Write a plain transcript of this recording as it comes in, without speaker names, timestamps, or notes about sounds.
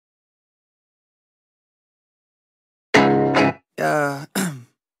Yeah.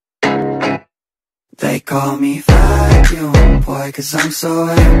 They call me vacuum boy, cause I'm so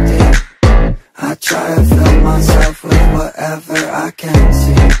empty. I try to fill myself with whatever I can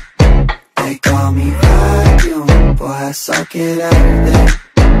see. They call me vacuum boy, I suck at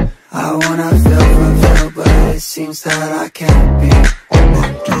everything. I wanna feel fulfilled, but it seems that I can't be.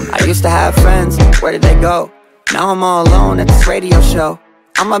 I used to have friends, where did they go? Now I'm all alone at this radio show.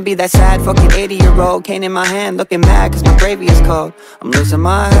 I'ma be that sad fucking 80-year-old, cane in my hand, looking mad cause my gravy is cold. I'm losing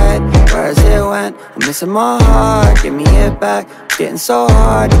my head, where's it went? I'm missing my heart, give me it back. It's getting so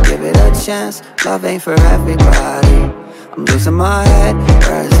hard to give it a chance. Love ain't for everybody. I'm losing my head,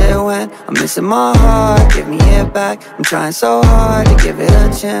 where's it went? I'm missing my heart, give me it back. I'm trying so hard to give it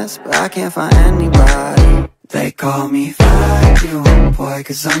a chance, but I can't find anybody. They call me vacuum boy,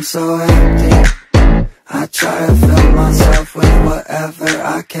 cause I'm so empty. I try to fill myself with whatever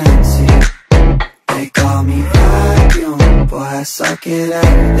I can see. They call me vacuum boy, I suck at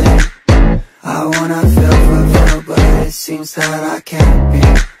everything. I wanna feel fulfilled, but it seems that I can't be.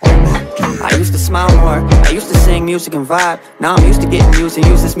 I used to smile more, I used to sing music and vibe. Now I'm used to getting used and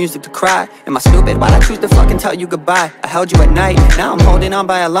use this music to cry. Am I stupid? Why'd I choose to fucking tell you goodbye? I held you at night, now I'm holding on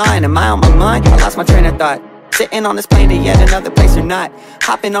by a line. Am I on my mind? I lost my train of thought. Sitting on this plane to yet another place or not.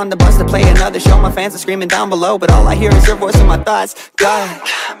 Hopping on the bus to play another show. My fans are screaming down below, but all I hear is your voice in my thoughts. God,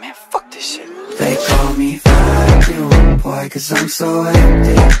 man, fuck this shit. They call me vacuum boy, cause I'm so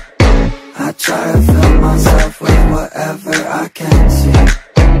empty. I try to fill myself with whatever I can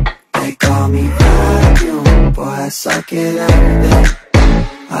see. They call me vacuum boy, I suck at everything.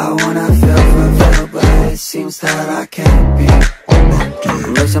 I wanna feel fulfilled, but it seems that I can't be.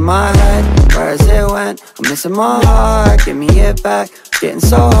 I'm losing my head, where's it went? I'm missing my heart, give me it back. It's getting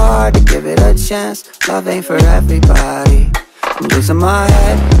so hard to give it a chance. Love ain't for everybody. I'm losing my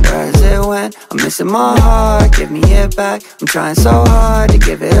head, where's it went? I'm missing my heart, give me it back. I'm trying so hard to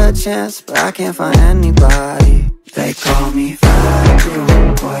give it a chance, but I can't find anybody. They call me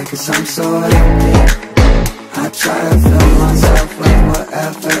vacuum boy, cause I'm so empty. I try to fill myself with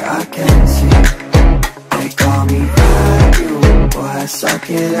whatever I can see. They call me vacuum boy, I suck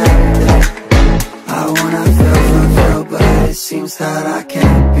at everything. I wanna feel fulfilled, but it seems that I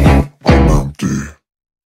can't.